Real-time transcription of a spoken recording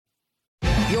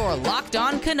Your Locked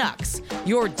On Canucks,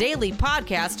 your daily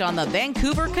podcast on the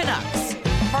Vancouver Canucks.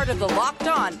 Part of the Locked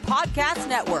On Podcast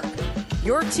Network,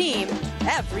 your team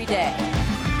every day.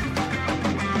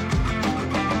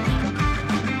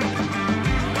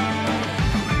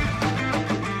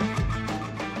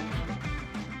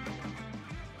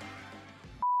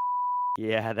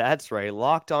 Yeah, that's right.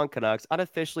 Locked On Canucks,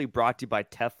 unofficially brought to you by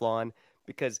Teflon,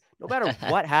 because no matter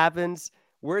what happens,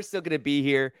 we're still going to be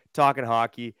here talking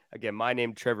hockey. Again, my name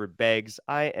is Trevor Beggs.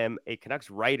 I am a Canucks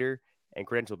writer and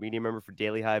credentialed media member for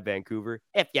Daily Hive Vancouver,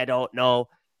 if you don't know.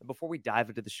 And before we dive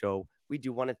into the show, we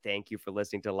do want to thank you for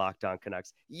listening to Locked On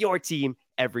Canucks, your team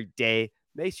every day.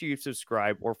 Make sure you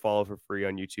subscribe or follow for free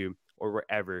on YouTube or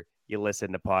wherever you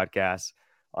listen to podcasts.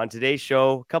 On today's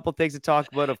show, a couple things to talk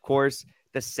about, of course,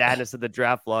 the sadness of the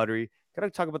draft lottery. Got to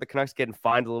talk about the Canucks getting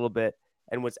fined a little bit.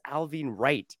 And was Alvin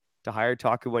right to hire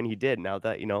Taka when he did, now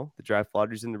that, the draft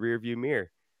lottery's in the rearview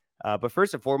mirror? But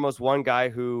first and foremost, one guy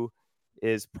who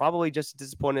is probably just as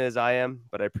disappointed as I am,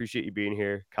 but I appreciate you being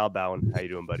here. Kyle Bowen, how you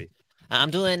doing, buddy?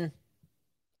 I'm doing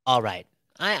all right.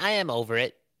 I am over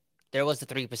it. There was a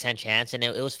 3% chance, and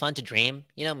it was fun to dream.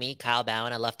 You know me, Kyle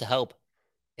Bowen, I love to hope.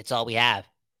 It's all we have.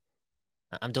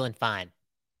 I'm doing fine.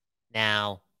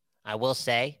 Now, I will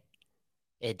say,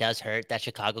 it does hurt that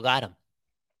Chicago got him.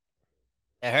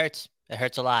 It hurts. It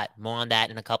hurts a lot. More on that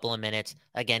in a couple of minutes.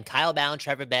 Again, Kyle Bowen,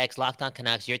 Trevor Beggs, Locked On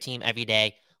Canucks, your team every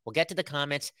day. We'll get to the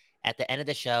comments at the end of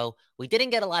the show. We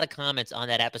didn't get a lot of comments on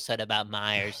that episode about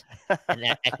Myers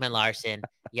and Ekman Larson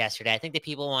yesterday. I think that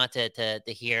people want to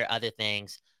hear other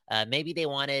things. Maybe they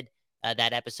wanted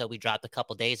that episode we dropped a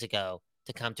couple days ago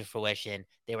to come to fruition.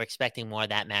 They were expecting more of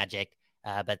that magic.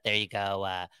 But there you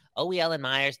go. OEL and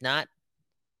Myers, not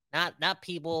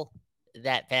people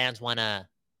that fans want to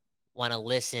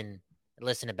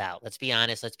listen about. Let's be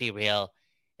honest. Let's be real.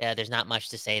 There's not much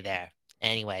to say there.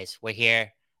 Anyways, we're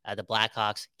here. The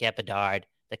Blackhawks get Bedard.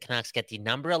 The Canucks get the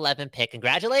number 11 pick.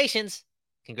 Congratulations.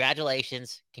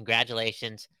 Congratulations.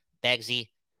 Beggsy,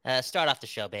 start off the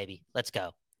show, baby. Let's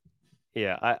go.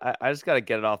 Yeah, I just got to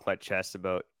get it off my chest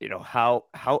about,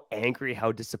 how angry,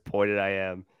 how disappointed I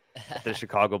am that the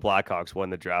Chicago Blackhawks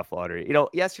won the draft lottery.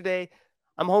 Yesterday,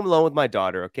 I'm home alone with my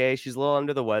daughter, okay? She's a little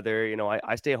under the weather.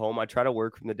 I stay home. I try to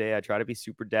work from the day. I try to be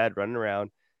super dad running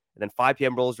around. And then 5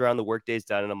 p.m. rolls around, the workday's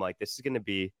done, and I'm like, this is going to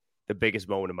be the biggest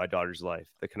moment of my daughter's life,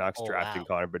 the Canucks drafting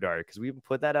Connor Bedard, because we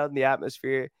put that out in the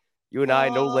atmosphere. You and I,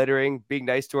 no littering, being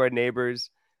nice to our neighbors,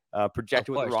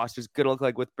 projecting what the roster's going to look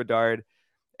like with Bedard.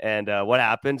 And what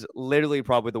happened? Literally,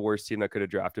 probably the worst team that could have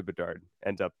drafted Bedard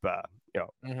ends up,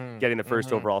 getting the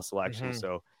first overall selection.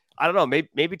 So I don't know.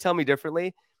 Maybe tell me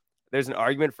differently. There's an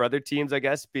argument for other teams, I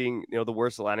guess, being the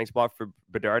worst landing spot for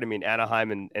Bedard. I mean,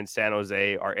 Anaheim and San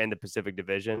Jose are in the Pacific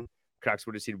Division. Canucks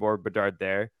would have seen more Bedard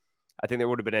there. I think there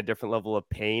would have been a different level of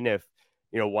pain if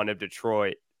one of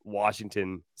Detroit,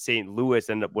 Washington, St. Louis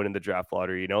ended up winning the draft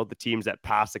lottery. The teams that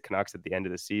passed the Canucks at the end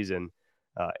of the season.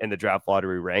 In the draft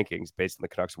lottery rankings based on the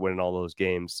Canucks winning all those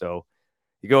games. So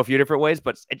you go a few different ways,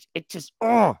 but it just,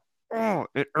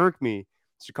 it irked me.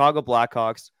 Chicago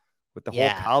Blackhawks with the whole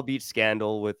Kyle Beach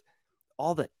scandal, with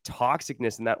all the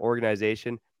toxicness in that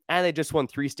organization. And they just won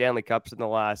 3 Stanley Cups in the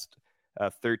last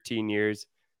 13 years.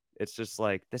 It's just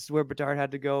like, this is where Bedard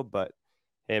had to go. But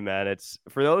hey, man, it's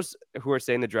for those who are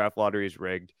saying the draft lottery is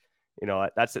rigged.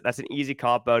 That's an easy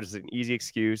cop out. It's an easy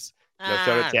excuse.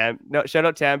 Shout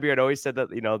out Tambier. I'd always said that,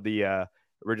 the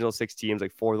original 6 teams,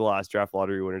 like 4 of the last draft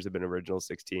lottery winners have been original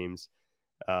 6 teams.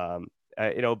 Buy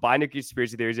into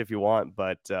conspiracy theories if you want,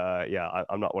 but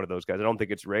I'm not one of those guys. I don't think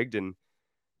it's rigged, and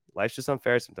life's just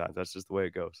unfair sometimes. That's just the way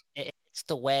it goes. It's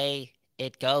the way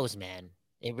it goes, man.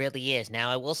 It really is. Now,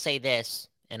 I will say this,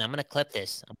 and I'm going to clip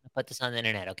this. I'm going to put this on the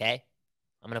internet, okay?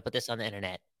 I'm going to put this on the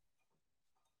internet.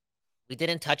 We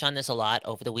didn't touch on this a lot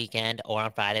over the weekend or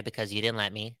on Friday because you didn't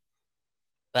let me.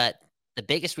 But the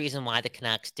biggest reason why the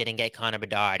Canucks didn't get Connor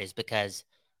Bedard is because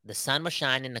the sun was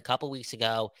shining a couple weeks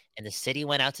ago, and the city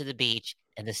went out to the beach,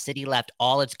 and the city left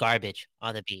all its garbage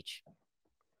on the beach.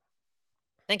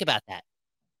 Think about that.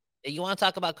 You want to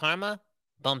talk about karma?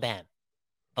 Boom, bam.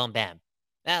 Boom, bam.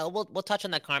 Now, we'll touch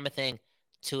on that karma thing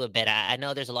too a bit. I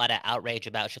know there's a lot of outrage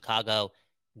about Chicago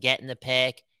getting the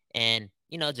pick, and,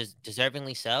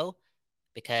 deservingly so,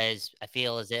 because I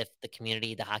feel as if the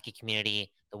community, the hockey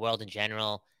community, the world in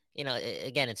general,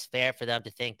 again, it's fair for them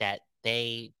to think that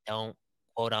they don't,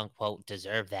 quote unquote,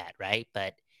 deserve that, right?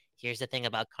 But here's the thing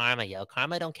about karma, yo.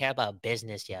 Karma don't care about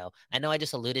business, yo. I know I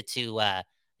just alluded to,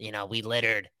 we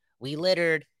littered,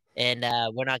 and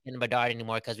we're not getting Bedard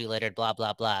anymore because we littered, blah,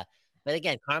 blah, blah. But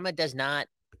again, karma does not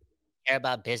care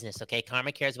about business, okay?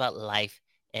 Karma cares about life,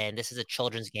 and this is a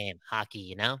children's game,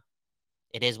 hockey,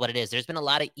 It is what it is. There's been a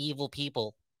lot of evil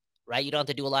people, right? You don't have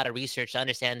to do a lot of research to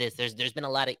understand this. There's been a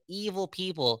lot of evil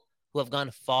people who have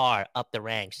gone far up the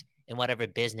ranks in whatever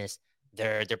business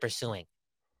they're pursuing.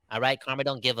 All right, karma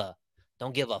don't give a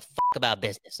fuck about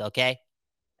business, okay?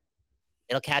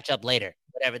 It'll catch up later,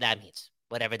 whatever that means.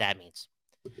 Whatever that means.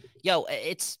 Yo,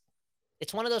 it's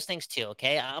one of those things too,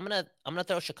 okay? I'm gonna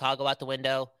throw Chicago out the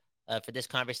window for this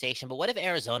conversation, but what if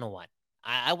Arizona won?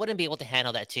 I wouldn't be able to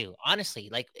handle that too. Honestly,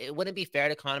 like it wouldn't be fair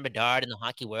to Connor Bedard in the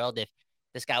hockey world if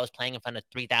this guy was playing in front of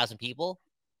 3,000 people.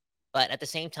 But at the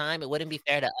same time, it wouldn't be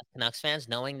fair to us Canucks fans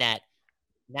knowing that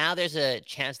now there's a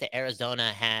chance that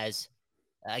Arizona has,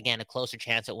 again, a closer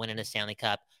chance at winning the Stanley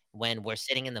Cup when we're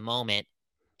sitting in the moment.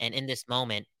 And in this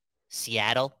moment,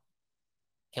 Seattle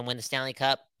can win the Stanley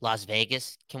Cup. Las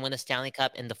Vegas can win the Stanley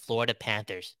Cup. And the Florida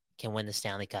Panthers can win the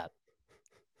Stanley Cup.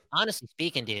 Honestly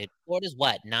speaking, dude, Florida's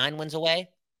what, 9 wins away?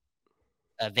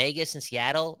 Vegas and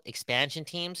Seattle, expansion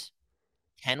teams,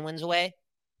 10 wins away.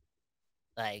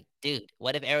 Like, dude,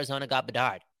 what if Arizona got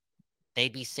Bedard?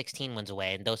 They'd be 16 wins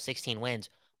away, and those 16 wins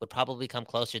would probably come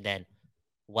closer than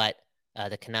what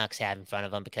the Canucks have in front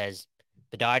of them because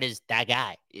Bedard is that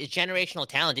guy. It's generational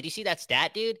talent. Did you see that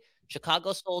stat, dude?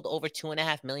 Chicago sold over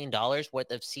 $2.5 million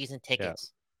worth of season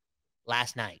tickets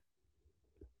last night.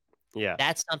 Yeah,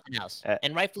 that's something else,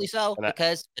 and rightfully so and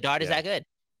because Bedard is that good.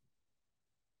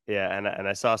 Yeah, and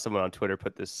I saw someone on Twitter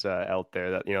put this out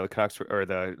there that the Canucks or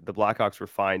the Blackhawks were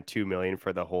fined $2 million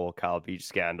for the whole Kyle Beach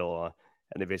scandal,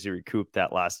 and they basically recouped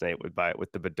that last night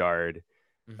with the Bedard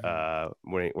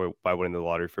winning the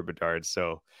lottery for Bedard.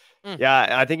 So yeah,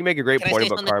 I think you make a great point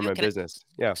about karma and business.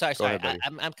 Yeah, sorry, ahead,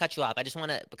 I'm cut you off. I just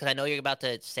want to because I know you're about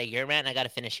to say your rant. And I got to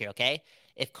finish here, okay?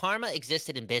 If karma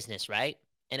existed in business, right,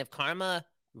 and if karma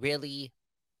really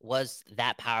was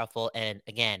that powerful, and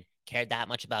again cared that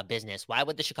much about business, why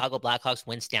would the Chicago Blackhawks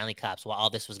win Stanley Cups while all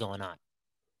this was going on?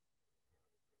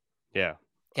 Yeah,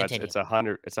 continue. It's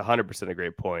 100% a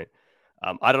great point.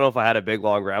 I don't know if I had a big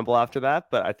long ramble after that,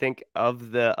 but I think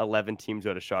of the 11 teams who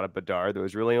had a shot at Bedard, there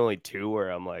was really only 2 where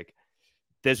I'm like,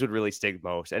 this would really stick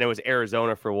most, and it was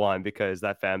Arizona for one because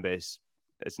that fan base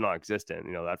it's non-existent.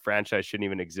 That franchise shouldn't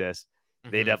even exist.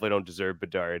 They definitely don't deserve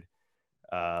Bedard.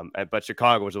 But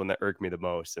Chicago was the one that irked me the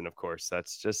most, and of course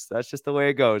that's just the way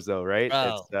it goes, though, right?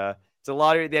 Bro. It's a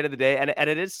lottery at the end of the day, and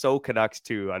it is so Canucks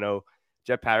too. I know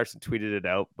Jeff Patterson tweeted it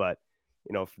out, but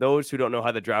for those who don't know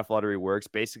how the draft lottery works,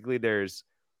 basically there's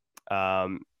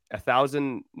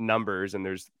 1,000 numbers, and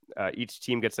there's each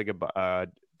team gets like a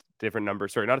different number.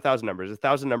 Sorry, not 1,000 numbers,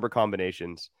 1,000 number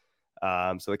combinations.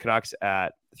 So the Canucks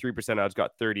at 3% odds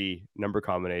got 30 number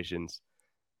combinations.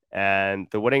 And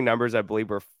the winning numbers, I believe,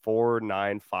 were 4,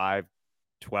 9, 5,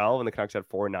 12, and the Canucks had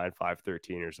 4, 9, 5,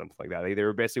 13 or something like that. They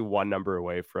were basically one number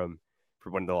away from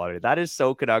winning the lottery. That is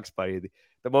so Canucks, buddy.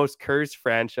 The most cursed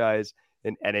franchise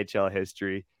in NHL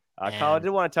history. Kyle, I did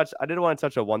want to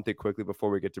touch on one thing quickly before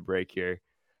we get to break here.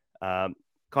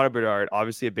 Connor Bedard,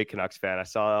 obviously a big Canucks fan. I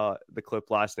saw the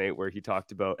clip last night where he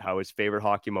talked about how his favorite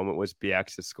hockey moment was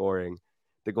BX scoring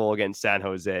the goal against San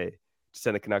Jose to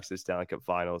send the Canucks to the Stanley Cup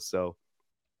Finals. So,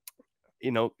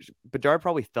 Bedard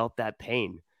probably felt that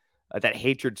pain, that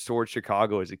hatred towards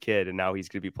Chicago as a kid, and now he's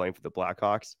going to be playing for the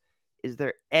Blackhawks. Is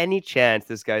there any chance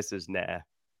this guy says, nah,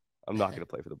 I'm not going to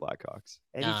play for the Blackhawks?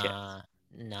 Any chance?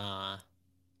 Nah.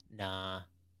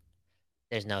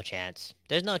 There's no chance.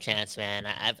 There's no chance, man.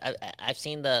 I've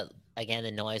seen the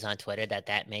noise on Twitter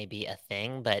that may be a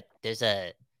thing, but there's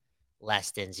a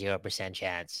less than 0%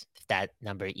 chance if that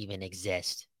number even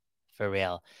exists for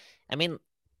real. I mean,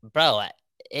 bro,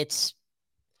 it's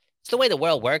the way the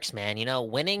world works, man.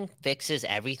 Winning fixes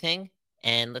everything.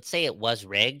 And let's say it was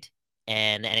rigged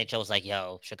and the NHL was like,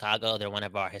 yo, Chicago, they're one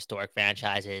of our historic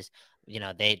franchises.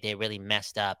 They really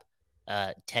messed up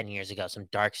 10 years ago. Some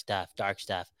dark stuff.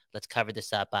 Let's cover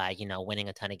this up by, winning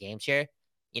a ton of games here.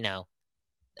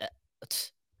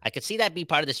 I could see that be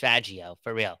part of the strategy,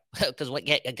 for real.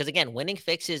 Because again, winning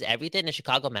fixes everything, and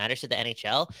Chicago matters to the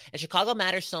NHL. And Chicago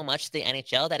matters so much to the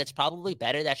NHL that it's probably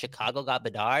better that Chicago got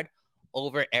Bedard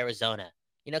over Arizona.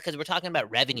 Because we're talking about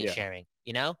revenue sharing.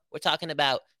 We're talking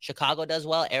about Chicago does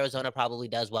well, Arizona probably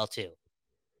does well too.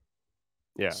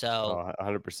 Yeah. So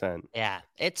 100%.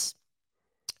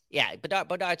 Yeah,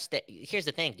 Bedard's here's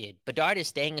the thing, dude. Bedard is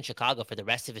staying in Chicago for the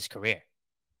rest of his career.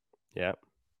 Yeah.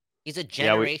 He's a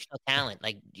generational talent.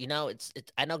 Like, it's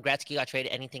I know Gretzky got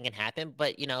traded, anything can happen,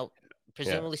 but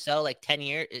presumably so, like 10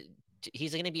 years,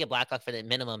 he's going to be a Blackhawk for the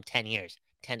minimum 10 years,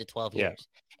 10 to 12 years.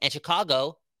 And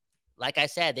Chicago, like I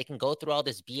said, they can go through all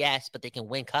this BS, but they can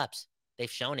win cups.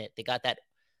 They've shown it. They got that.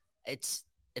 It's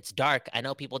dark. I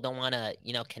know people don't want to,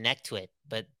 connect to it,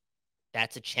 but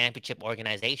that's a championship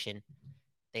organization.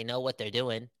 They know what they're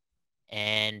doing.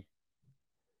 And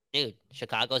dude,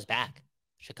 Chicago's back.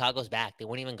 Chicago's back. They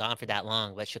weren't even gone for that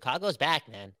long, but Chicago's back,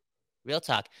 man. Real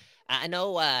talk. I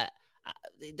know. I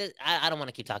don't want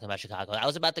to keep talking about Chicago. I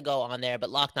was about to go on there, but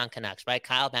Locked On Canucks, right?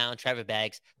 Kyle Bound, Trevor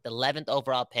Beggs, the 11th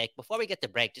overall pick. Before we get to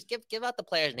break, just give out the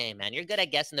player's name, man. You're good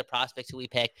at guessing the prospects who we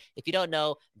pick. If you don't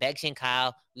know, Beggs and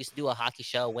Kyle, we used to do a hockey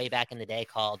show way back in the day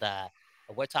called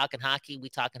 "We're Talking Hockey, We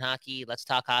Talking Hockey, Let's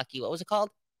Talk Hockey." What was it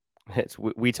called? It's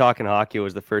we talking hockey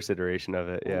was the first iteration of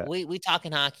it. Yeah. We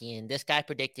Talking Hockey, and this guy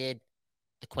predicted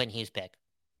the Quinn Hughes pick.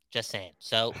 Just saying.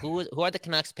 So who are the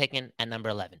Canucks picking at number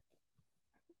 11?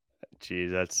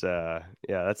 Geez, that's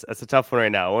that's a tough one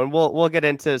right now, and we'll get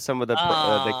into some of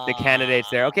the candidates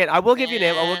there. Okay, I will give you a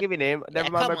name. I will give you a name. Yeah,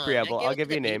 Never mind my come on, preamble. give I'll it give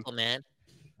to you a the name. people, man.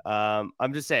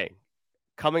 I'm just saying,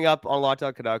 coming up on Locked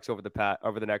On Canucks over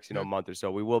the next Mhm. month or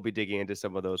so, we will be digging into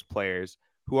some of those players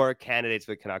who are candidates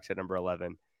for the Canucks at number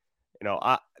 11.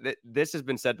 This has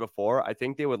been said before. I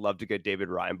think they would love to get David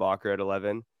Reinbacher at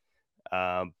 11.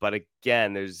 But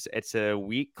again, it's a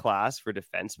weak class for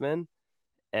defensemen.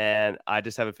 And I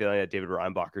just have a feeling that David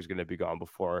Reinbacher is going to be gone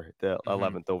before the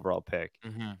 11th overall pick.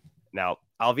 Mm-hmm. Now,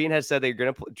 Alvin has said they're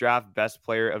going to draft best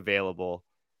player available.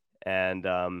 And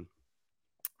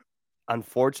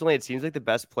unfortunately, it seems like the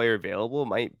best player available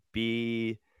might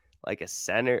be like a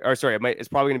center. Or sorry, it's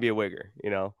probably going to be a winger,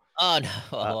 Oh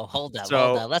no! Uh, Hold up,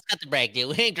 so, Let's cut the break, dude.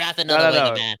 We ain't drafting no, another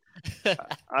no, winger, no.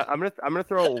 man. I'm gonna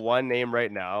throw one name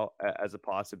right now as a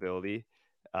possibility,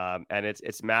 and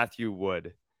it's Matthew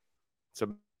Wood.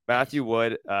 So Matthew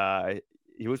Wood,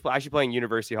 he was actually playing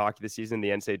university hockey this season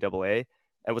in the NCAA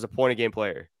and was a point a game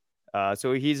player.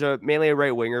 So he's mainly a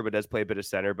right winger, but does play a bit of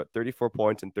center. But 34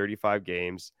 points in 35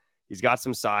 games. He's got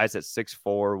some size at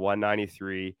 6'4",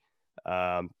 193.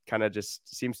 Kind of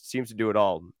just seems to do it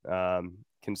all.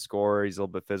 Can score. He's a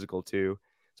little bit physical too.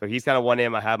 So he's kind of one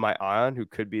name I have my eye on who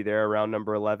could be there around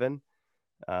number 11.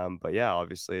 But yeah,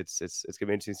 obviously it's gonna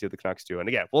be interesting to see what the Canucks do. And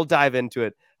again, we'll dive into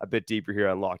it a bit deeper here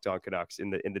on Locked On Canucks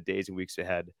in the days and weeks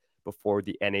ahead before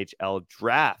the NHL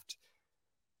draft.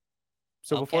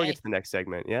 So before we get to the next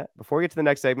segment,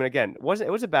 again,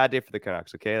 it was a bad day for the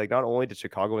Canucks. Okay, like not only did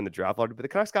Chicago win the draft lottery, but the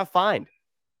Canucks got fined.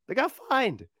 They got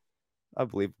fined.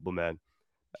 Unbelievable, man.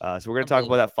 So we're going to talk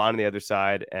about that fine on the other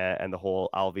side and the whole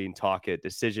Alvin Tocchet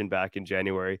decision back in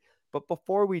January. But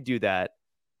before we do that,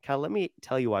 Kyle, let me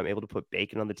tell you why I'm able to put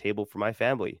bacon on the table for my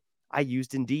family. I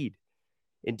used Indeed.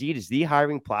 Indeed is the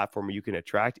hiring platform where you can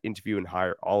attract, interview, and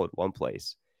hire all at one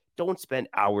place. Don't spend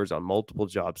hours on multiple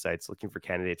job sites looking for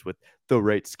candidates with the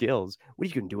right skills when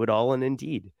you can do it all on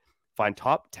Indeed. Find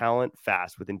top talent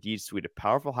fast with Indeed's suite of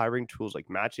powerful hiring tools like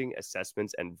matching,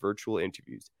 assessments, and virtual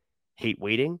interviews. Hate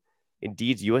waiting?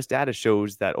 Indeed's U.S. data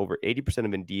shows that over 80%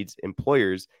 of Indeed's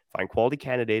employers find quality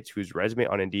candidates whose resume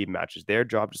on Indeed matches their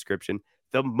job description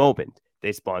the moment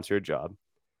they sponsor a job.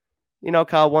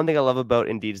 Kyle, one thing I love about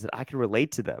Indeed is that I can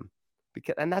relate to them,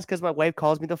 and that's because my wife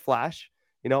calls me the Flash.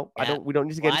 We don't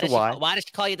need to get into why. Why does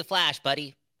she call you the Flash,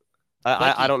 buddy?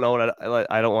 I don't know what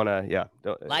I don't want to. Yeah,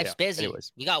 life's busy.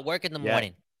 Anyways. We got work in the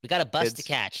morning. We got a bus to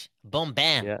catch. Boom,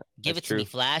 bam. Yeah, give it to me,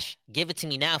 Flash. Give it to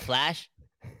me now, Flash.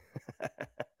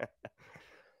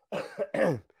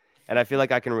 And I feel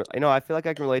like I can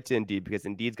relate to Indeed because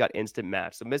Indeed's got instant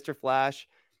match. So Mr. Flash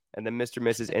and then Mr.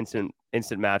 Mrs.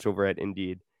 instant match over at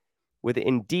Indeed. With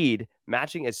Indeed,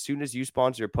 matching as soon as you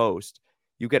sponsor a post,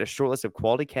 you get a short list of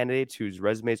quality candidates whose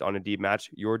resumes on Indeed match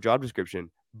your job description.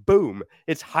 Boom!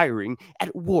 It's hiring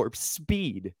at warp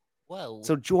speed. Whoa.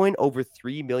 So join over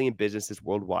 3 million businesses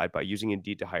worldwide by using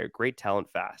Indeed to hire great talent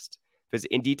fast.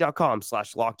 Visit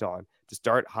Indeed.com/lockedon to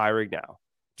start hiring now.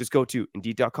 Just go to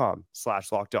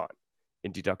Indeed.com/lockedon.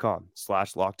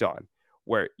 Indeed.com/lockedon,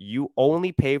 where you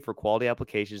only pay for quality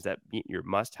applications that meet your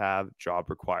must-have job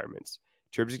requirements.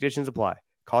 Terms and conditions apply.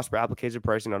 Cost per application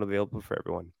pricing not available for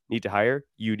everyone. Need to hire?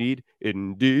 You need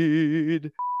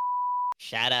Indeed.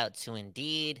 Shout out to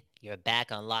Indeed. You're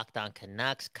back on Locked On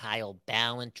Canucks. Kyle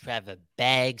Bowen, Trevor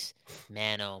Beggs.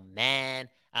 Man, oh man.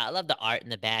 I love the art in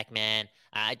the back, man.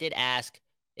 I did ask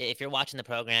if you're watching the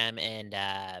program and,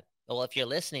 if you're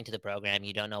listening to the program,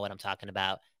 you don't know what I'm talking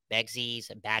about. Beggsy's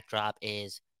backdrop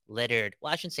is littered.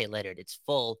 Well, I shouldn't say littered. It's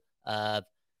full of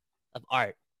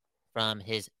art from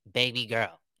his baby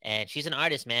girl. And she's an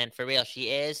artist, man. For real. She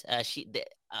is. I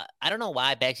don't know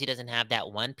why Beggsy doesn't have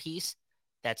that one piece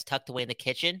that's tucked away in the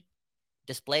kitchen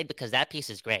displayed, because that piece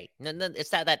is great. It's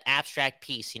that abstract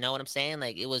piece. You know what I'm saying?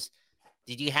 Like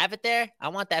did you have it there? I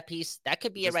want that piece. That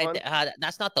could be it right there.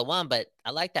 That's not the one, but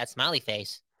I like that smiley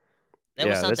face. There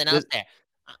was something else there.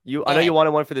 I Go know you ahead.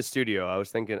 wanted one for the studio. I was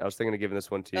thinking of giving this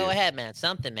one to Go you. ahead, man.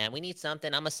 Something, man. We need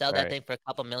something. I'm gonna sell All that right. thing for a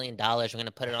couple $1 million. We're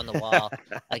gonna put it on the wall.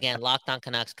 Again, Locked On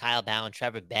Canucks, Kyle Bowen,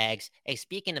 Trevor Beggs. Hey,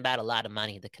 speaking about a lot of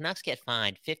money, the Canucks get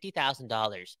fined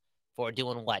 $50,000 for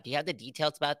doing what? Do you have the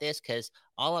details about this? Because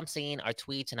all I'm seeing are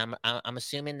tweets, and I'm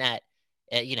assuming that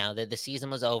the season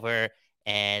was over,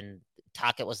 and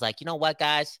Tocchet was like, you know what,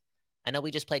 guys. I know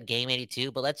we just played game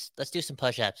 82, but let's do some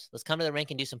push-ups. Let's come to the rink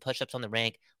and do some push-ups on the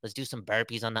rink. Let's do some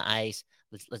burpees on the ice.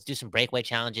 Let's do some breakaway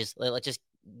challenges. Let's just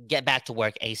get back to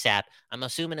work ASAP. I'm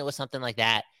assuming it was something like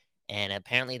that. And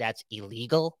apparently that's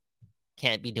illegal.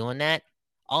 Can't be doing that.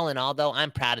 All in all, though,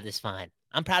 I'm proud of this fine.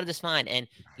 I'm proud of this fine. And,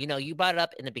 you brought it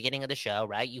up in the beginning of the show,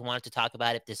 right? You wanted to talk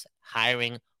about if this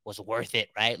hiring was worth it,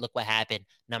 right? Look what happened.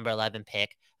 Number 11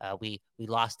 pick. We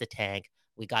lost the tank.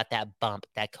 We got that bump,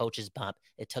 that coach's bump.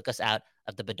 It took us out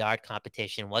of the Bedard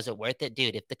competition. Was it worth it?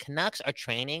 Dude, if the Canucks are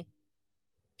training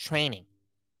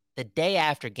the day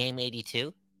after game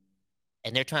 82,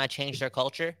 and they're trying to change their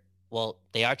culture, well,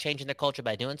 they are changing their culture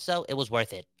by doing so. It was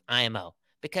worth it. IMO.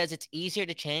 Because it's easier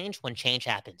to change when change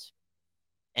happens.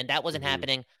 And that wasn't Mhm.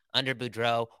 happening under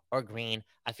Boudreau or Green.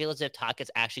 I feel as if Tocchet's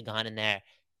actually gone in there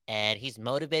and he's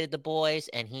motivated the boys,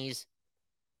 and he's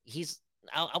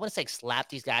I want to say slap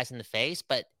these guys in the face,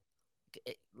 but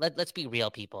let's be real,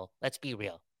 people. Let's be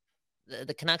real.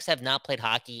 The Canucks have not played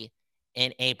hockey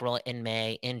in April, in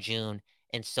May, in June,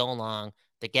 in so long.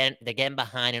 They're getting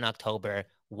behind in October.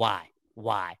 Why?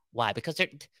 Why? Because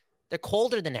they're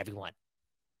colder than everyone.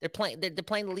 They're playing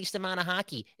the least amount of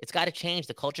hockey. It's got to change.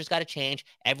 The culture's got to change.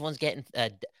 Everyone's getting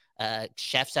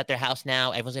chefs at their house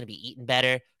now. Everyone's gonna be eating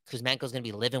better. Kuzmenko's gonna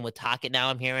be living with Tocchet now.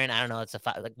 I'm hearing. I don't know. It's a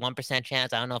 1%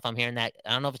 chance. I don't know if I'm hearing that.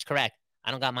 I don't know if it's correct. I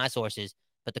don't got my sources,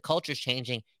 but the culture's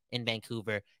changing in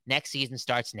Vancouver. Next season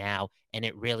starts now, and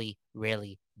it really,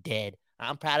 really did.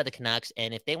 I'm proud of the Canucks,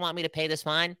 and if they want me to pay this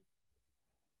fine,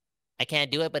 I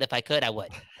can't do it. But if I could, I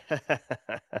would.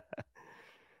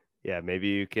 Yeah, maybe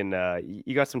you can.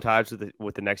 You got some ties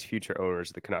with the next future owners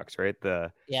of the Canucks, right? Yeah,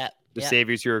 The yeah.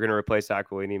 saviors who are going to replace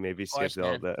Aquilini. Maybe Of see if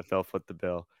course, man. they'll foot the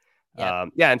bill. Yep.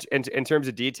 Yeah. In terms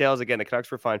of details, again, the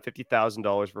Canucks were fined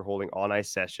 $50,000 for holding on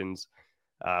ice sessions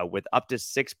with up to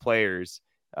 6 players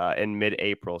in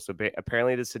mid-April. So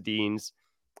apparently the Sedins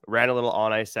ran a little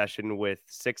on ice session with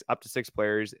up to six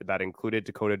players that included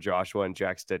Dakota Joshua and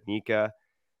Jack Stednika.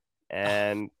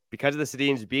 And because of the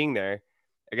Sedins being there,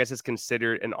 I guess it's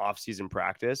considered an off-season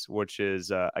practice, which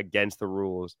is against the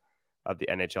rules of the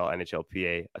NHL,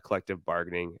 NHLPA, a collective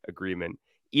bargaining agreement.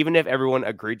 Even if everyone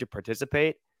agreed to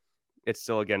participate, it's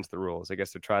still against the rules. I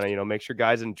guess they're trying to, make sure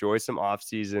guys enjoy some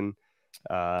off-season,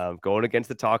 going against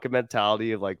the Tocchet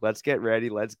mentality of like, let's get ready,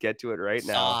 let's get to it right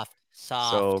now.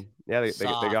 Soft. So yeah, they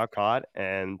got caught,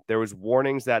 and there was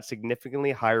warnings that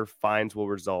significantly higher fines will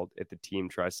result if the team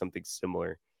tries something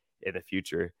similar in the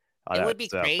future. It would That's be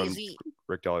from crazy.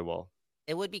 Rick Dollywall.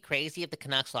 It would be crazy if the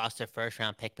Canucks lost their first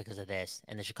round pick because of this,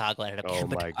 and the Chicago ended up Oh getting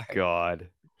my Bedard. God.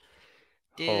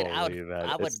 Dude, Holy man.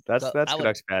 I would That's go, I would,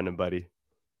 Canucks fandom, buddy.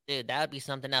 dude, that would be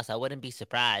something else. I wouldn't be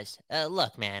surprised.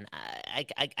 Look, man,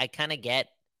 I kind of get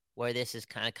where this is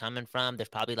kind of coming from. There's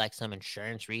probably like some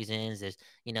insurance reasons. There's,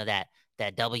 that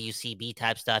WCB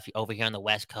type stuff over here on the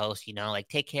West Coast. Like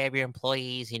take care of your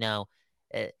employees. Uh,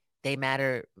 they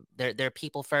matter. They're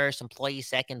people first, employees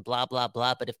second. Blah blah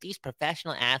blah. But if these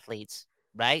professional athletes,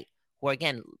 right, who are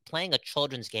again playing a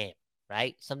children's game,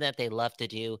 right, something that they love to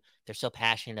do, they're so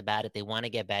passionate about it. They want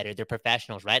to get better. They're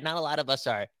professionals, right? Not a lot of us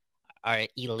are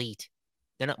elite.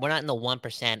 We're not in the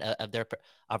 1%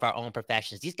 of our own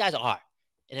professions. These guys are.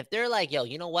 And if they're like, yo,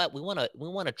 you know what? We want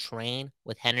to train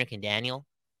with Henrik and Daniel,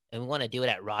 and we want to do it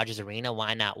at Rogers Arena.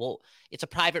 Why not? Well, it's a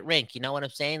private rink. You know what I'm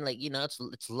saying? Like,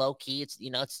 it's low key.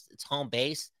 It's home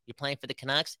base. You're playing for the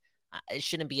Canucks. It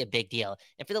shouldn't be a big deal.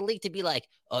 And for the league to be like,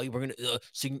 oh, we're gonna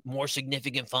more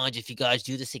significant fines if you guys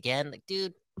do this again. Like,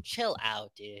 dude, chill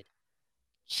out, dude.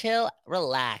 Chill,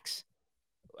 relax.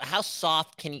 How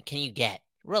soft can you get?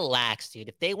 Relax, dude.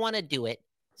 If they want to do it,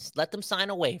 let them sign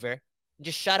a waiver.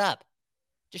 Just shut up.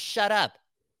 Just shut up.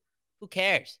 Who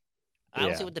cares? I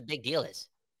don't see Yeah. what the big deal is.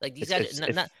 Like these It's guys, it's are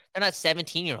if they're not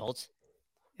 17-year-olds.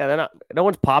 Yeah, they're not. No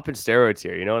one's popping steroids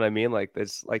here. You know what I mean? Like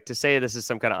it's like to say this is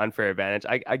some kind of unfair advantage.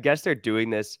 I guess they're doing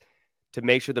this to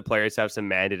make sure the players have some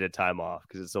mandated time off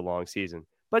because it's a long season.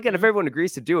 But again, if Mhm. everyone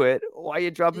agrees to do it, why are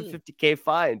you dropping Dude, 50K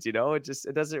fines? It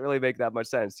doesn't really make that much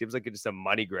sense. Seems like it's just a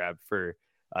money grab for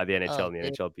the NHL oh, and the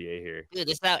dude, NHLPA here. dude,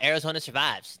 this is how Arizona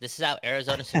survives. This is how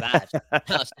Arizona survives. No,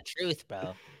 it's the truth,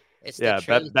 bro. It's the Yeah,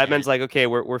 truth, Batman's man. like, okay,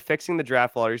 we're fixing the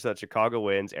draft lottery so that Chicago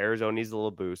wins. Arizona needs a little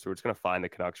boost, so we're just gonna find the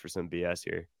Canucks for some BS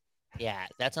here. Yeah,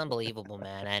 that's unbelievable,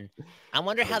 man. And I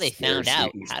wonder how they found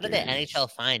out. Conspiracy How did the theories.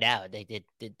 NHL find out? Did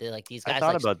they, like these I guys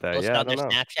thought like about that. post it Yeah, I on their don't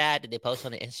know. Snapchat? Did they post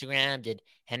on the Instagram? Did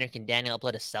Henrik and Daniel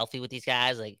upload a selfie with these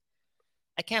guys? Like,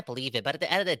 I can't believe it. But at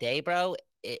the end of the day, bro,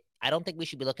 I don't think we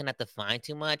should be looking at the fine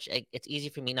too much. It's easy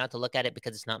for me not to look at it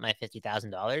because it's not my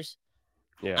 $50,000.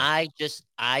 Yeah. I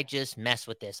just mess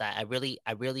with this. I really,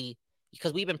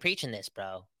 because we've been preaching this,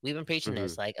 bro. We've been preaching Hmm.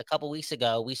 this. Like a couple weeks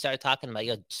ago, we started talking about,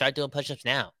 start doing push-ups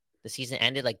now. The season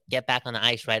ended, like get back on the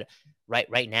ice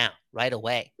right now, right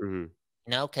away. Hmm.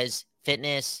 Because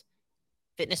fitness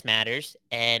matters,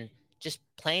 and just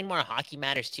playing more hockey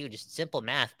matters too. Just simple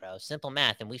math, bro. Simple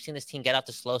math. And we've seen this team get off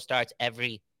to slow starts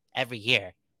every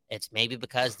year. It's maybe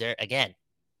because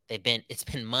it's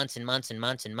been months and months and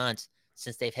months and months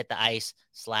since they've hit the ice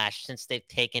slash since they've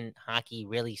taken hockey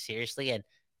really seriously. And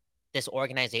this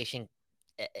organization,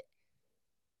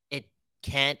 it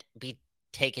can't be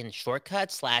taking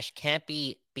shortcuts slash can't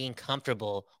be being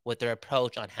comfortable with their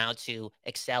approach on how to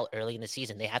excel early in the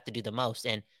season. They have to do the most,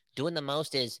 and doing the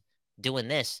most is doing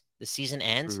this. The season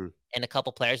ends, Hmm. and a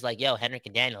couple players like, yo, Henrik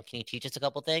and Daniel, can you teach us a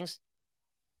couple things?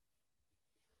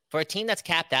 For a team that's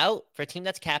capped out,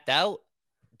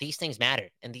 these things matter,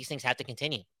 and these things have to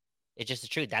continue. It's just the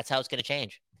truth. That's how it's going to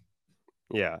change.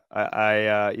 Yeah,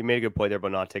 you made a good point there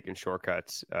about not taking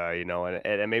shortcuts.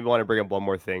 And maybe want to bring up one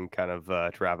more thing, kind of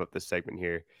to wrap up this segment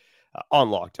here,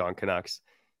 on Locked On Canucks.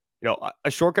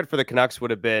 A shortcut for the Canucks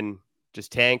would have been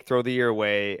just tank, throw the year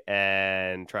away,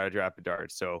 and try to draft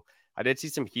Bedard. So I did see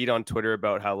some heat on Twitter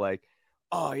about how, like,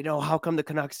 oh, how come the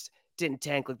Canucks didn't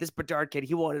tank? Like, this Bedard kid,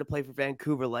 he wanted to play for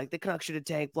Vancouver. Like, the Canucks should have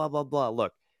tanked, blah, blah, blah.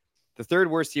 Look, the third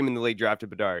worst team in the league drafted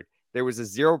Bedard. There was a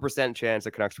 0% chance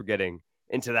the Canucks were getting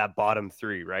into that bottom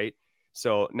three, right?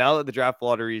 So now that the draft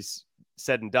lottery's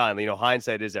said and done,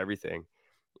 hindsight is everything.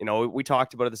 We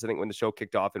talked about this, I think, when the show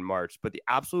kicked off in March, but the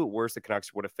absolute worst the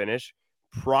Canucks would have finished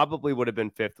probably would have been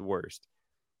fifth worst.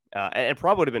 And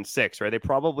probably would have been sixth, right? They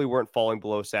probably weren't falling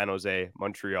below San Jose,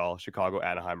 Montreal, Chicago,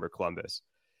 Anaheim, or Columbus.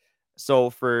 So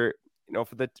for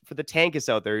the tankists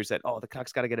out there who said, oh, the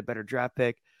Canucks got to get a better draft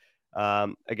pick.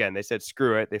 Again, they said,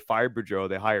 screw it. They fired Boudreau.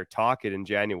 They hired Tocchet in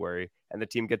January, and the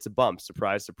team gets a bump.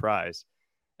 Surprise, surprise.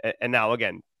 And now,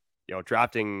 again,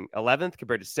 drafting 11th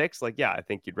compared to 6th, like, yeah, I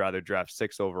think you'd rather draft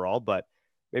 6th overall. But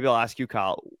maybe I'll ask you,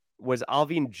 Kyle, was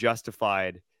Alvin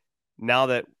justified now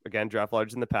that, again, draft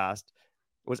lodges in the past,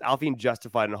 was Alvin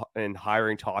justified in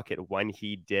hiring Tocchet when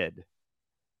he did?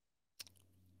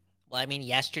 Well, I mean,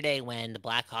 yesterday when the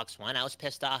Blackhawks won, I was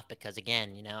pissed off because,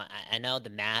 again, I know the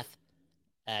math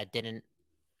didn't.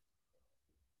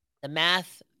 The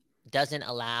math doesn't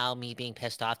allow me being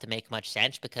pissed off to make much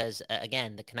sense because,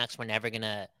 again, the Canucks were never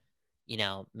gonna,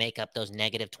 make up those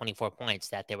negative 24 points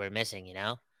that they were missing,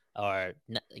 or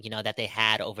that they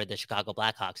had over the Chicago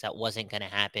Blackhawks. That wasn't gonna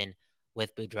happen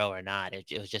with Boudreau or not.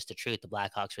 It was just the truth. The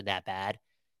Blackhawks were that bad,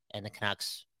 and the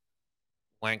Canucks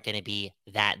weren't going to be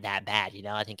that bad.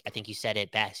 I think you said it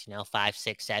best. 5,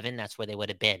 6, 7. That's where they would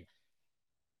have been.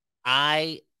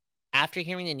 After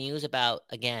hearing the news about,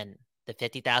 again, the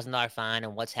 $50,000 fine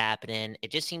and what's happening,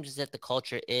 it just seems as if the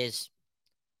culture is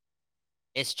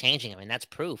changing. I mean, that's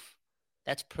proof.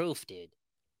 That's proof, dude.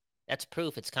 That's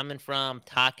proof. It's coming from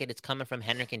Tocchet. It's coming from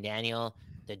Henrik and Daniel.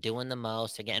 They're doing the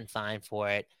most. They're getting fined for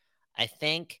it. I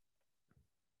think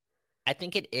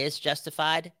it is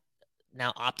justified.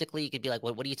 Now, optically, you could be like,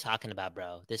 what are you talking about,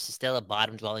 bro? This is still a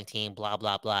bottom dwelling team, blah,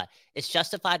 blah, blah. It's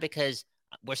justified because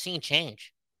we're seeing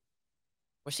change.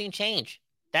 We're seeing change.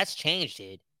 That's change,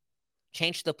 dude.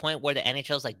 Change to the point where the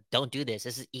NHL's like, don't do this.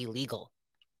 This is illegal.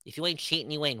 If you ain't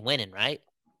cheating, you ain't winning, right?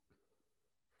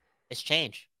 It's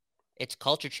change. It's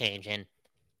culture change. And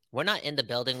we're not in the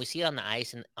building. We see it on the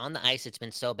ice. And on the ice, it's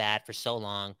been so bad for so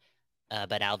long.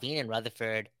 But Alvin and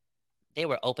Rutherford, they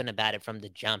were open about it from the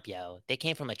jump, yo. They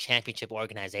came from a championship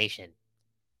organization.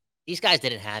 These guys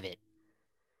didn't have it.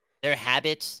 Their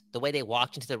habits, the way they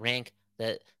walked into the rink,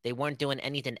 they weren't doing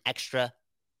anything extra.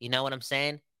 You know what I'm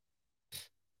saying?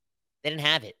 They didn't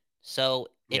have it. So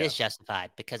it Yeah. is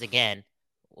justified because, again,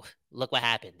 look what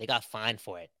happened. They got fined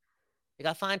for it. They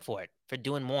got fined for it for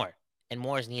doing more, and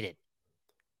more is needed.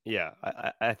 Yeah,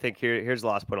 I think here's the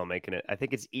last point I'm making it. I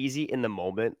think it's easy in the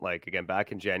moment. Like, again,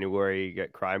 back in January, you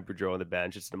get Crime Boudreau on the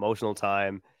bench. It's an emotional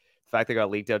time. The fact they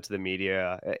got leaked out to the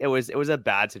media, it was a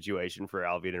bad situation for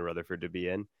Alvin and Rutherford to be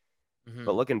in. But Mm-hmm.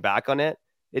 looking back on it,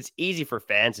 it's easy for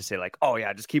fans to say, like, oh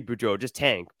yeah, just keep Boudreau, just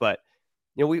tank. But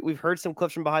we've heard some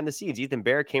clips from behind the scenes. Ethan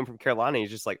Bear came from Carolina. He's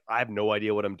just like, I have no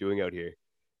idea what I'm doing out here.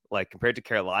 Like, compared to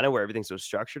Carolina, where everything's so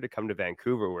structured, to come to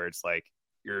Vancouver, where it's like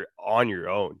you're on your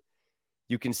own.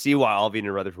 You can see why Alvin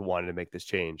and Rutherford wanted to make this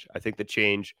change. I think the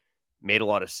change made a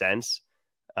lot of sense.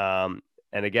 And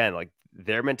again, like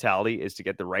their mentality is to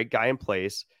get the right guy in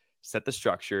place, set the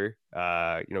structure,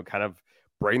 kind of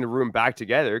bring the room back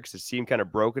together because it seemed kind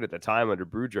of broken at the time under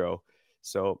Boudreaux.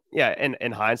 So yeah, and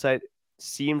in hindsight,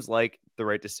 seems like the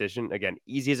right decision. Again,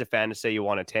 easy as a fan to say you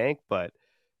want to tank, but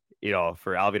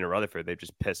for Alvin and Rutherford, they've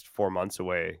just pissed 4 months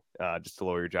away just to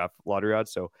lower your draft lottery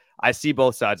odds. So I see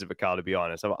both sides of it, Kyle, to be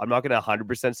honest. I'm not going to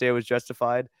 100% say it was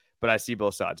justified, but I see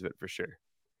both sides of it for sure.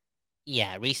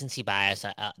 Yeah, recency bias.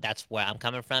 That's where I'm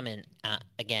coming from. And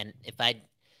again, if I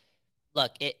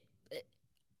look,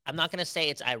 I'm not gonna say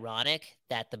it's ironic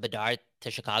that the Bedard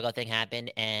to Chicago thing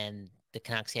happened and the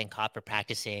Canucks getting caught for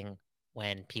practicing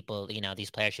when people,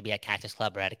 these players should be at Cactus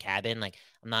Club or at a cabin. Like,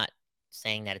 I'm not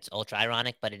saying that it's ultra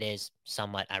ironic, but it is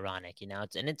somewhat ironic.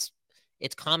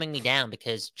 It's calming me down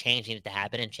because change needed to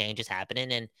happen and change is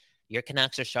happening. And your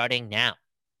Canucks are starting now.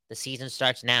 The season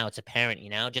starts now. It's apparent,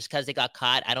 just because they got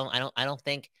caught. I don't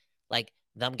think like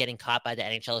them getting caught by the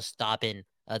NHL is stopping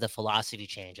the philosophy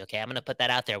change. Okay. I'm going to put that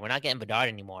out there. We're not getting Bedard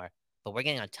anymore, but we're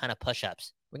getting a ton of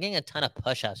push-ups. We're getting a ton of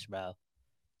push-ups, bro.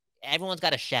 Everyone's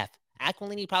got a chef.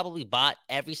 Aquilini probably bought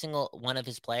every single one of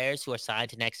his players who are signed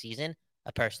to next season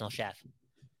a personal chef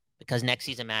because next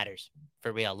season matters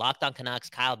for real. Locked on Canucks,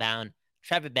 Kyle Bound,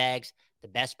 Trevor Beggs, the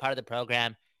best part of the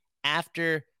program.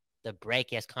 After the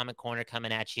break, yes, Comment Corner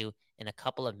coming at you in a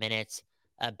couple of minutes.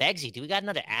 Beggsy, do we got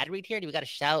another ad read here? Do we got to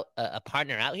shout a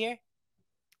partner out here?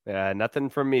 Nothing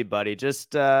from me, buddy.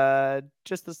 Just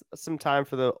some time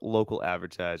for the local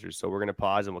advertisers. So we're gonna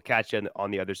pause and we'll catch you on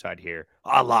the other side here.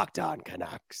 Locked On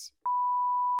Canucks.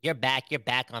 You're back. You're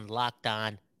back on Locked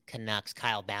On Canucks.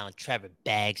 Kyle Bound, Trevor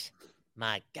Beggs,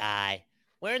 my guy.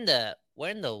 We're in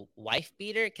the wife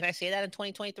beater. Can I say that in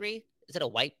 2023? Is it a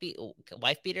wife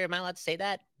beater? Am I allowed to say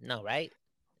that? No, right?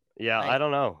 Yeah, I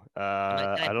don't know.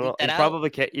 I don't know.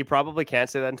 You probably can't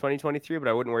say that in 2023, but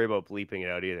I wouldn't worry about bleeping it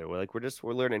out either.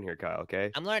 We're learning here, Kyle.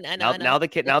 Okay. I'm learning. I know. Now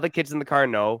the kids in the car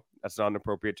know that's not an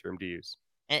appropriate term to use.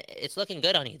 And it's looking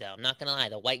good on you though. I'm not gonna lie.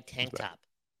 The white tank top.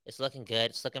 It's looking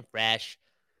good. It's looking fresh.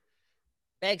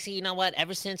 Begsy, you know what?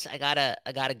 Ever since I got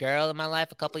a girl in my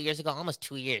life a couple years ago, almost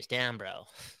 2 years. Damn, bro.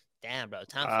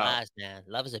 Time flies, man.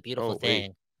 Love is a beautiful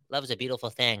thing. Love is a beautiful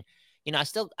thing. I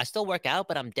still work out,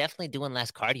 but I'm definitely doing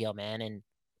less cardio, man. And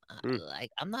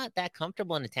like, I'm not that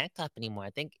comfortable in the tank top anymore.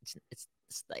 I think it's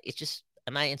just,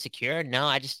 am I insecure? No,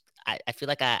 I feel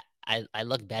like I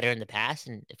look better in the past.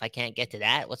 And if I can't get to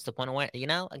that, what's the point of wearing,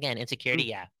 again, insecurity.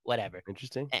 Yeah, whatever.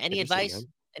 Interesting. Any advice? Man.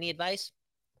 Any advice?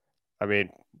 I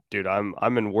mean, dude, I'm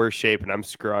in worse shape and I'm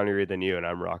scrawnier than you, and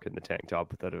I'm rocking the tank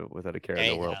top without a care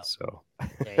in the world. So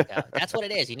there you go. That's what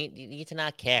it is. You need to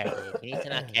not care, dude. You need to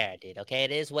not care, dude. Okay,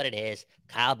 it is what it is.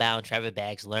 Kyle Bound, Trevor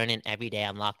Beggs, learning every day.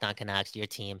 I'm Locked On Canucks, your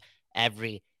team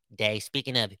every day.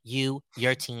 Speaking of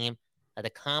your team, the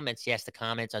comments. Yes, the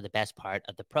comments are the best part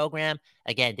of the program.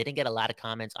 Again, didn't get a lot of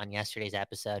comments on yesterday's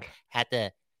episode. Had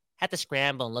to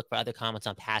scramble and look for other comments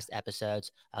on past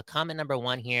episodes. Comment number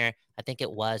 1 here, I think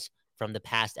it was from the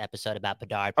past episode about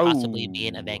Bedard possibly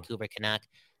being a Vancouver Canuck.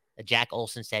 Jack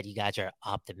Olson said, you guys are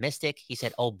optimistic. He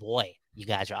said, oh boy, you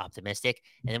guys are optimistic.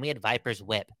 And then we had Viper's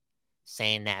Whip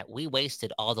saying that we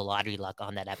wasted all the lottery luck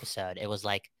on that episode. It was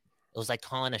like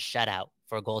calling a shutout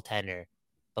for a goaltender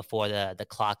before the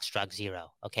clock struck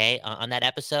 0. Okay. On that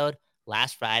episode,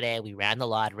 last Friday, we ran the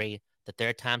lottery, the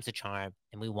 3rd time's the charm,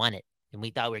 and we won it. And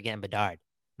we thought we were getting Bedard.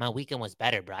 My weekend was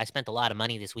better, bro. I spent a lot of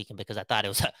money this weekend because I thought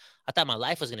my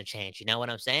life was going to change. You know what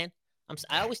I'm saying?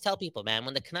 I always tell people, man,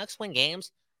 when the Canucks win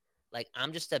games, like,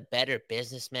 I'm just a better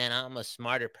businessman. I'm a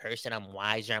smarter person. I'm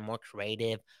wiser. I'm more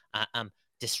creative. I'm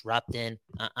disrupting.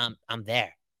 I'm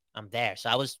there. So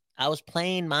I was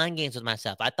playing mind games with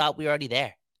myself. I thought we were already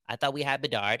there. I thought we had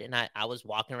Bedard, and I was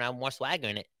walking around more swagger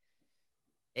in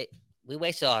it. We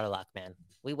wasted all our luck, man.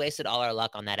 We wasted all our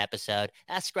luck on that episode.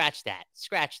 Scratch that.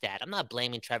 I'm not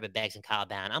blaming Trevor Beggs and Kyle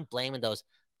Bound. I'm blaming those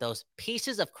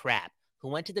pieces of crap who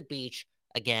went to the beach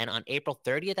again on April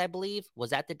 30th, I believe. Was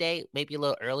that the day? Maybe a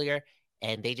little earlier.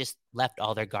 And they just left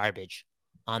all their garbage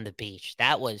on the beach.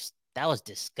 That was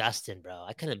disgusting, bro.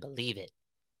 I couldn't believe it.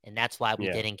 And that's why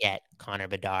we didn't get Connor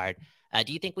Bedard.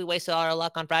 Do you think we wasted all our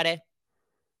luck on Friday?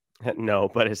 No,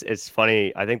 but it's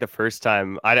funny. I think the first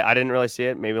time I didn't really see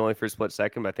it, maybe only for a split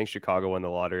second, but I think Chicago won the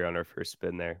lottery on our first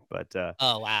spin there. But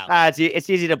oh wow, it's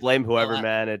easy to blame whoever,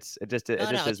 man. It just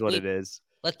is what it is.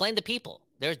 Let's blame the people.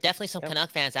 There's definitely some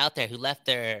Canuck fans out there who left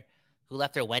their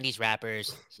Wendy's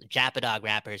wrappers, Jappa Dog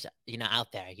wrappers,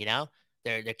 out there.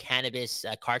 Their cannabis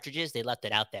cartridges. They left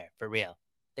it out there for real.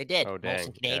 They did. Oh, dang.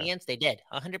 Most Canadians, they did.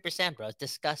 100%, bro. It's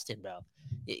disgusting, bro.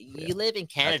 You live in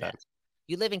Canada.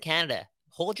 You live in Canada.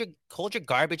 Hold your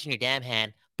garbage in your damn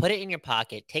hand. put it in your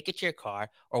pocket, take it to your car,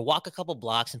 or walk a couple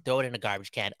blocks and throw it in a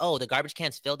garbage can. Oh, the garbage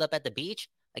can's filled up at the beach?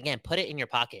 Again, put it in your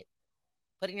pocket.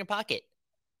 Put it in your pocket.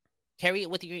 Carry it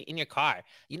with you in your car.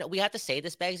 You know, we have to say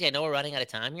this, Bagsy. I know we're running out of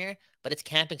time here, but it's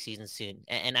camping season soon.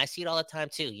 And I see it all the time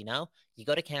too, you know? You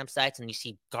go to campsites and you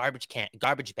see garbage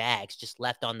bags just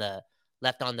left on the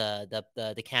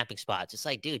camping spots. It's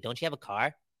like, dude, don't you have a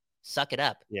car? Suck it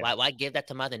up. Yeah. Why give that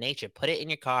to Mother Nature? Put it in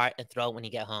your car and throw it when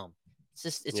you get home.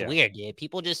 It's Yeah. weird, dude.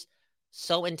 People just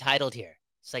so entitled here.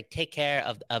 It's like, take care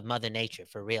of Mother Nature.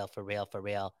 For real, for real, for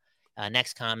real.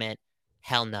 Next comment,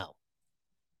 hell no.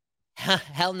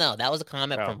 Hell no. That was a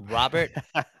comment from Robert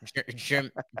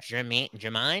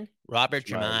Germain. Robert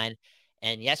Germain.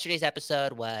 And yesterday's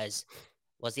episode was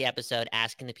the episode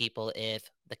asking the people if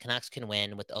the Canucks can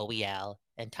win with OEL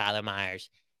and Tyler Myers.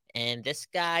 And this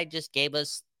guy just gave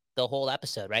us the whole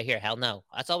episode right here. Hell no.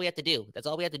 That's all we have to do. That's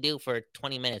all we have to do for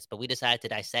 20 minutes. But we decided to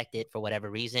dissect it for whatever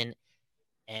reason.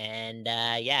 And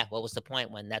what was the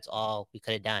point when that's all we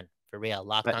could have done? For real.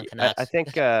 Locked on Canucks. I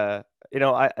think, I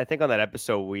think on that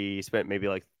episode, we spent maybe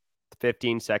like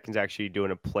 15 seconds actually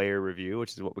doing a player review,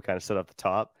 which is what we kind of said off the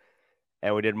top.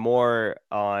 And we did more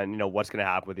on, what's going to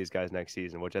happen with these guys next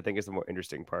season, which I think is the more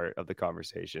interesting part of the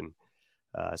conversation.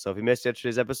 So if you missed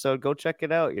yesterday's episode, go check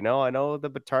it out. I know the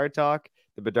Bedard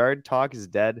talk is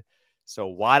dead. So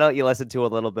why don't you listen to a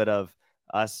little bit of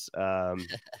us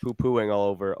poo-pooing all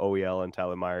over OEL and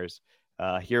Tyler Myers?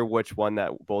 Hear which one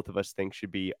that both of us think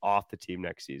should be off the team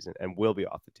next season and will be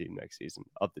off the team next season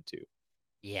of the two.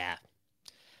 Yeah.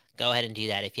 Go ahead and do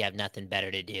that if you have nothing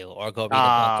better to do, or go read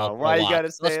a book. Why you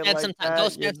gotta say it like that? Go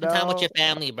spend some time with your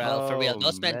family, bro. For real.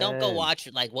 Don't go Man. watch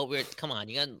like what we're. Come on,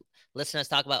 you gonna listen to us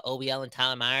talk about OBL and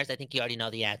Tyler Myers? I think you already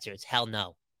know the answer. It's hell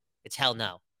no. It's hell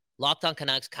no. Locked on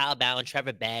Canucks, Kyle Bowen,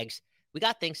 Trevor Beggs. We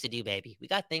got things to do, baby. We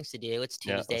got things to do. It's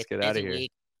Tuesday. Let's get out of here.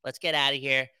 Week. Let's get out of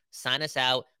here. Sign us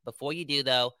out. Before you do,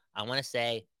 though, I want to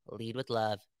say lead with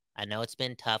love. I know it's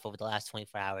been tough over the last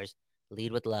 24 hours.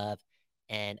 Lead with love.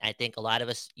 And I think a lot of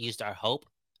us used our hope,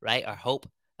 right? Our hope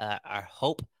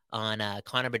on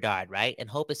Connor Bedard, right? And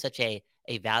hope is such a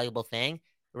valuable thing.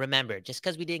 Remember, just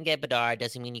because we didn't get Bedard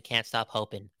doesn't mean you can't stop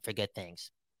hoping for good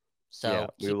things. So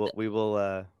yeah, we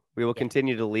will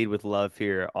continue to lead with love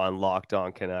here on Locked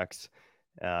On Canucks.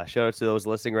 Shout out to those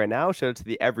listening right now. Shout out to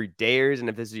the everydayers. And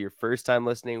if this is your first time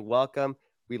listening, welcome.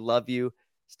 We love you.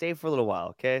 Stay for a little while,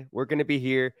 okay? We're going to be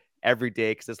here every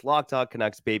day because it's Locked On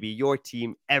Canucks, baby. Your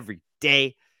team every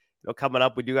day. Coming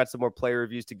up, we do got some more player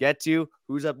reviews to get to.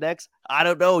 Who's up next? I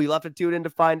don't know. You'll have to tune in to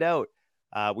find out.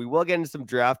 We will get into some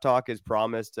draft talk as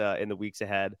promised in the weeks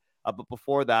ahead. But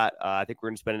before that, I think we're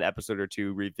going to spend an episode or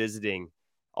two revisiting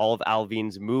all of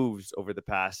Alvin's moves over the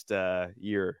past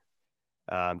year.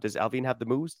 Does Alvin have the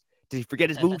moves? Did he forget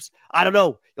his moves? I don't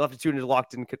know. You'll have to tune into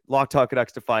Locked On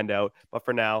Canucks to find out. But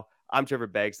for now, I'm Trevor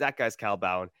Beggs. That guy's Kyle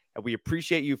Bowen. And we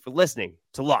appreciate you for listening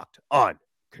to Locked On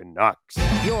Canucks.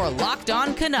 You're Locked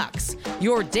On Canucks,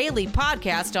 your daily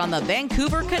podcast on the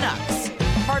Vancouver Canucks.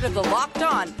 Part of the Locked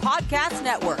On Podcast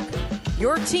Network,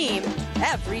 your team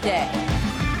every day.